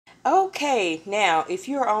Okay, now if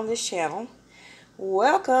you're on this channel,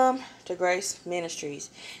 welcome to Grace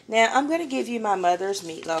Ministries. Now I'm going to give you my mother's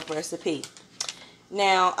meatloaf recipe.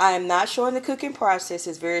 Now I'm not showing the cooking process.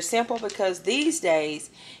 It's very simple because these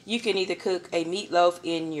days you can either cook a meatloaf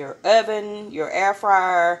in your oven, your air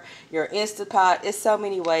fryer, your Instant Pot. It's so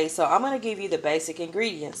many ways. So I'm going to give you the basic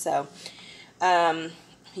ingredients. So um,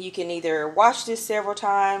 you can either watch this several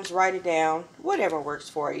times, write it down, whatever works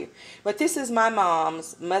for you. But this is my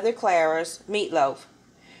mom's, Mother Clara's meatloaf.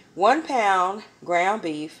 1 pound ground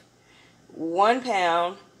beef, 1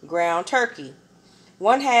 pound ground turkey,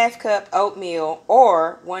 1/2 cup oatmeal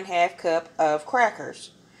or 1/2 cup of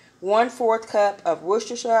crackers, 1/4 cup of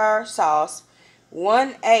Worcestershire sauce,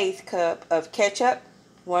 1/8 cup of ketchup,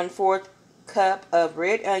 1/4 cup of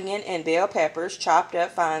red onion and bell peppers chopped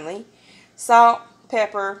up finely, salt,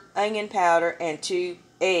 pepper, onion powder, and 2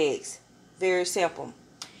 eggs. Very simple.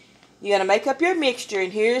 You're going to make up your mixture,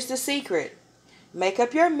 and here's the secret. Make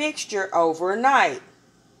up your mixture overnight.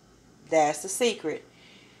 That's the secret.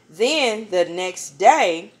 Then the next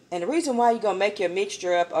day, and the reason why you're going to make your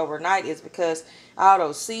mixture up overnight is because all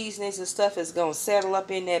those seasonings and stuff is going to settle up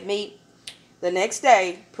in that meat. The next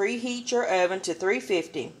day, preheat your oven to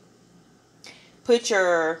 350. Put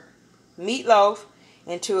your meatloaf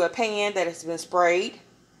into a pan that has been sprayed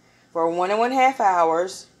for 1.5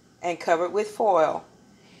 hours and cover it with foil.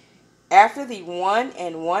 After the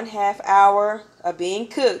 1.5 hour of being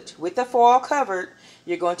cooked with the foil covered,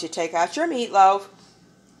 you're going to take out your meatloaf,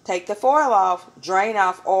 take the foil off, drain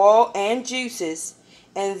off oil and juices,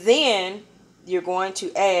 and then you're going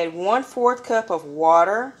to add 1/4 cup of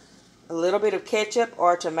water, a little bit of ketchup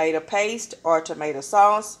or tomato paste or tomato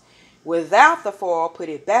sauce. Without the foil, put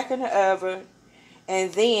it back in the oven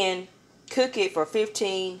and then cook it for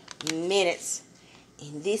 15 minutes.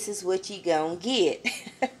 And this is what you're going to get.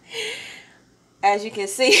 As you can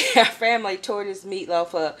see, our family tore this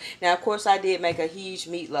meatloaf up. Now, of course, I did make a huge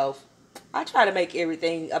meatloaf. I try to make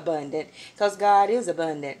everything abundant because God is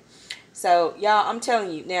abundant. So, y'all, I'm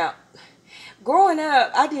telling you. Now, growing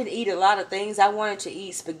up, I didn't eat a lot of things. I wanted to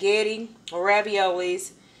eat spaghetti,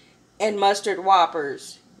 raviolis, and mustard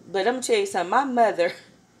whoppers. But I'm going to tell you something. My mother,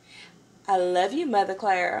 I love you, Mother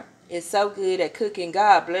Clara, is so good at cooking.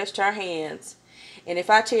 God blessed her hands. And if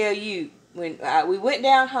I tell you, when we went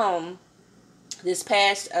down home this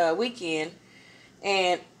past weekend,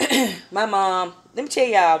 and my mom, let me tell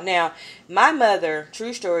y'all now, my mother,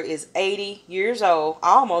 true story, is 80 years old,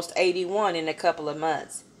 almost 81 in a couple of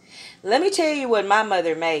months. Let me tell you what my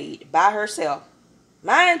mother made by herself.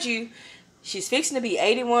 Mind you, she's fixing to be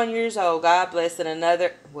 81 years old, God bless, in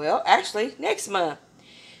another, well, actually, next month.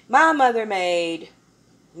 My mother made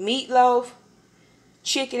meatloaf,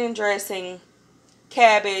 chicken and dressing,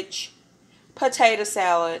 cabbage, potato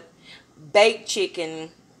salad, baked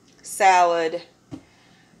chicken, salad,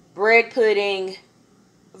 bread pudding,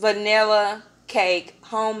 vanilla cake,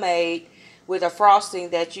 homemade, with a frosting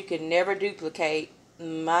that you can never duplicate.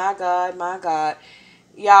 My God, my God.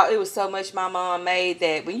 Y'all, it was so much my mom made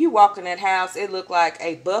that when you walk in that house, it looked like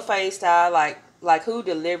a buffet style, like who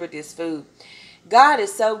delivered this food. God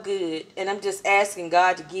is so good, and I'm just asking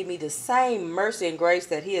God to give me the same mercy and grace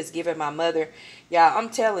that He has given my mother. Y'all, I'm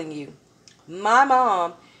telling you, my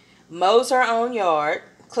mom mows her own yard,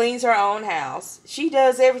 cleans her own house. She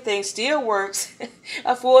does everything, still works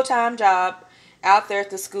a full-time job out there at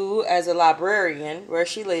the school as a librarian where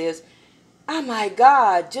she lives. I'm like,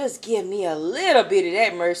 God, just give me a little bit of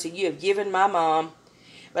that mercy you have given my mom.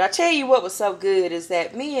 But I tell you what was so good is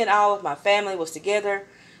that me and all of my family was together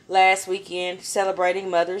last weekend celebrating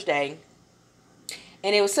Mother's Day.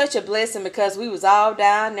 And it was such a blessing because we was all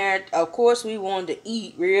down there. Of course, we wanted to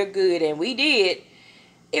eat real good, and we did.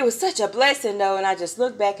 It was such a blessing, though, and I just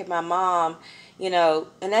look back at my mom, and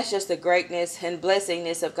that's just the greatness and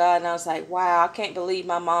blessingness of God. And I was like, wow, I can't believe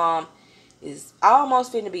my mom is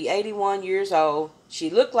almost going to be 81 years old. She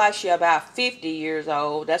looked like she about 50 years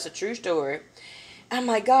old. That's a true story. I'm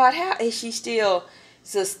like, God, how is she still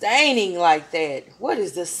sustaining like that? What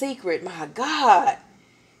is the secret? My God.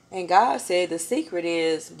 And God said the secret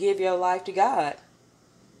is give your life to God.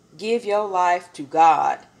 Give your life to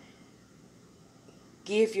God.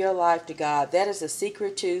 Give your life to God. That is the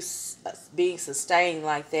secret to being sustained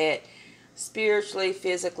like that. Spiritually,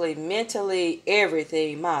 physically, mentally,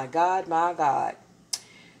 everything. My God, my God.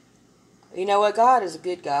 You know what? God is a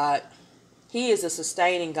good God. He is a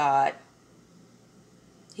sustaining God.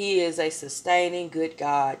 He is a sustaining good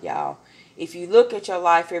God, y'all. If you look at your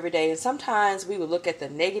life every day, and sometimes we will look at the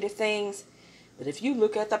negative things, but if you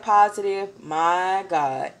look at the positive, my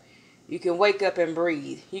God, you can wake up and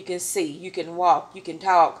breathe. You can see, you can walk, you can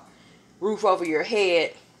talk, roof over your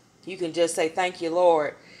head, You can just say thank you,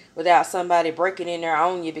 Lord, without somebody breaking in there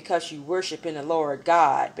on you because you worship in the Lord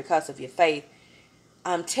God because of your faith.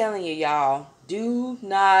 I'm telling you, y'all, do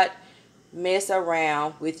not mess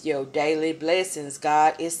around with your daily blessings.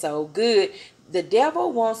 God is so good. The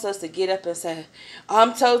devil wants us to get up and say,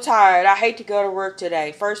 I'm so tired. I hate to go to work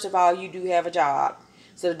today. First of all, you do have a job.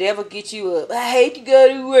 So the devil gets you up. I hate to go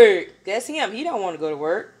to work. That's him. He don't want to go to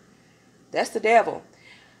work. That's the devil.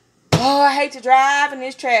 Oh, I hate to drive in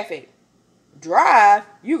this traffic. Drive?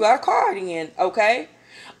 You got a car in, okay?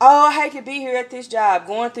 Oh, I hate to be here at this job,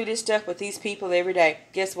 going through this stuff with these people every day.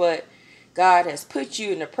 Guess what? God has put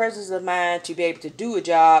you in the presence of mind to be able to do a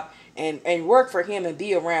job and work for him and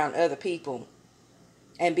be around other people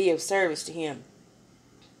and be of service to him.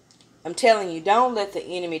 I'm telling you, don't let the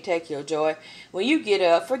enemy take your joy. When you get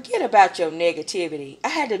up, forget about your negativity. I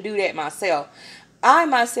had to do that myself. I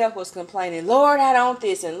myself was complaining, Lord, I don't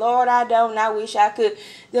this, and Lord, I don't, and I wish I could.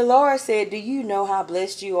 The Lord said, do you know how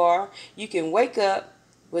blessed you are? You can wake up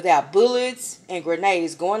without bullets and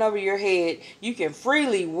grenades going over your head. You can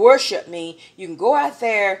freely worship me. You can go out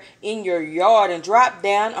there in your yard and drop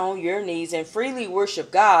down on your knees and freely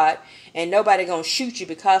worship God, and nobody gonna shoot you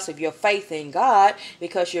because of your faith in God,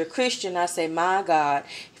 because you're a Christian. I say, my God.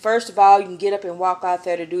 First of all, you can get up and walk out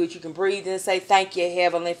there to do it. You can breathe and say, thank you,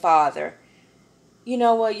 Heavenly Father. You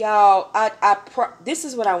know what, y'all? This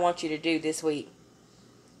is what I want you to do this week.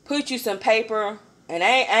 Put you some paper, and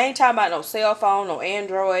I ain't talking about no cell phone, no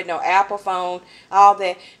Android, no Apple phone, all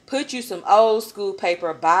that. Put you some old school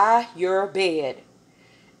paper by your bed.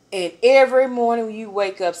 And every morning when you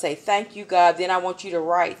wake up, say, thank you, God. Then I want you to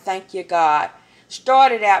write, thank you, God.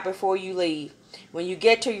 Start it out before you leave. When you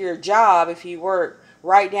get to your job, if you work,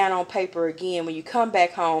 write down on paper again. When you come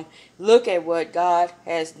back home, look at what God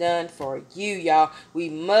has done for you, y'all. We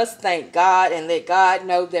must thank God and let God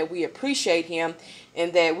know that we appreciate him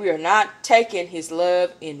and that we are not taking his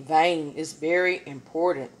love in vain. It's very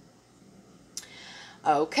important.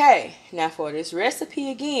 Okay, now for this recipe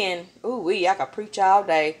again. I could preach all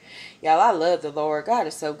day. Y'all, I love the Lord. God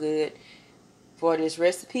is so good. For this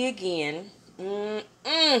recipe again.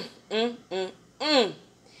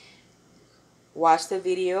 Watch the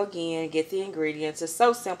video again. Get the ingredients. It's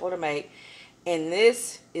so simple to make. And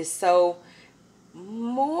this is so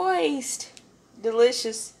moist,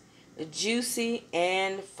 delicious, juicy,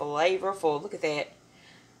 and flavorful. Look at that.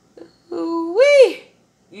 Ooh-wee!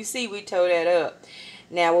 You see, we tore that up.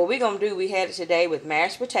 Now, what we're going to do, we had it today with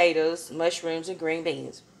mashed potatoes, mushrooms, and green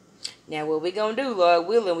beans. Now, what we're going to do, Lord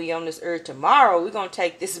willing, we on this earth tomorrow, we're going to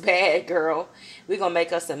take this bad girl. We're going to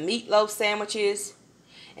make us some meatloaf sandwiches.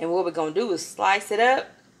 And what we're going to do is slice it up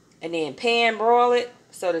and then pan broil it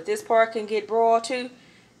so that this part can get broiled too.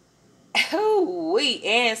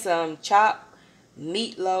 And some chopped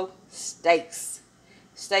meatloaf steaks.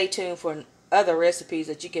 Stay tuned for other recipes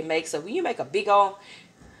that you can make. So when you make a big old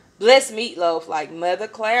blessed meatloaf like Mother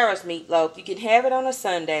Clara's meatloaf, you can have it on a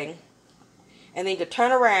Sunday. And then you can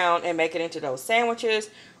turn around and make it into those sandwiches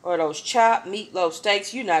or those chopped meatloaf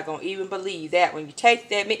steaks. You're not going to even believe that when you take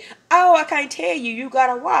that meat. Oh, I can't tell you. You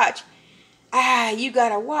got to watch. You got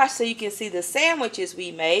to watch so you can see the sandwiches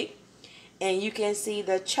we make. And you can see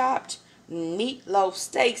the chopped meatloaf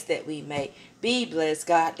steaks that we make. Be blessed.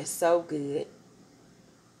 God is so good.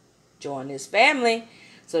 Join this family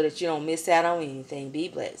so that you don't miss out on anything. Be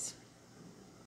blessed.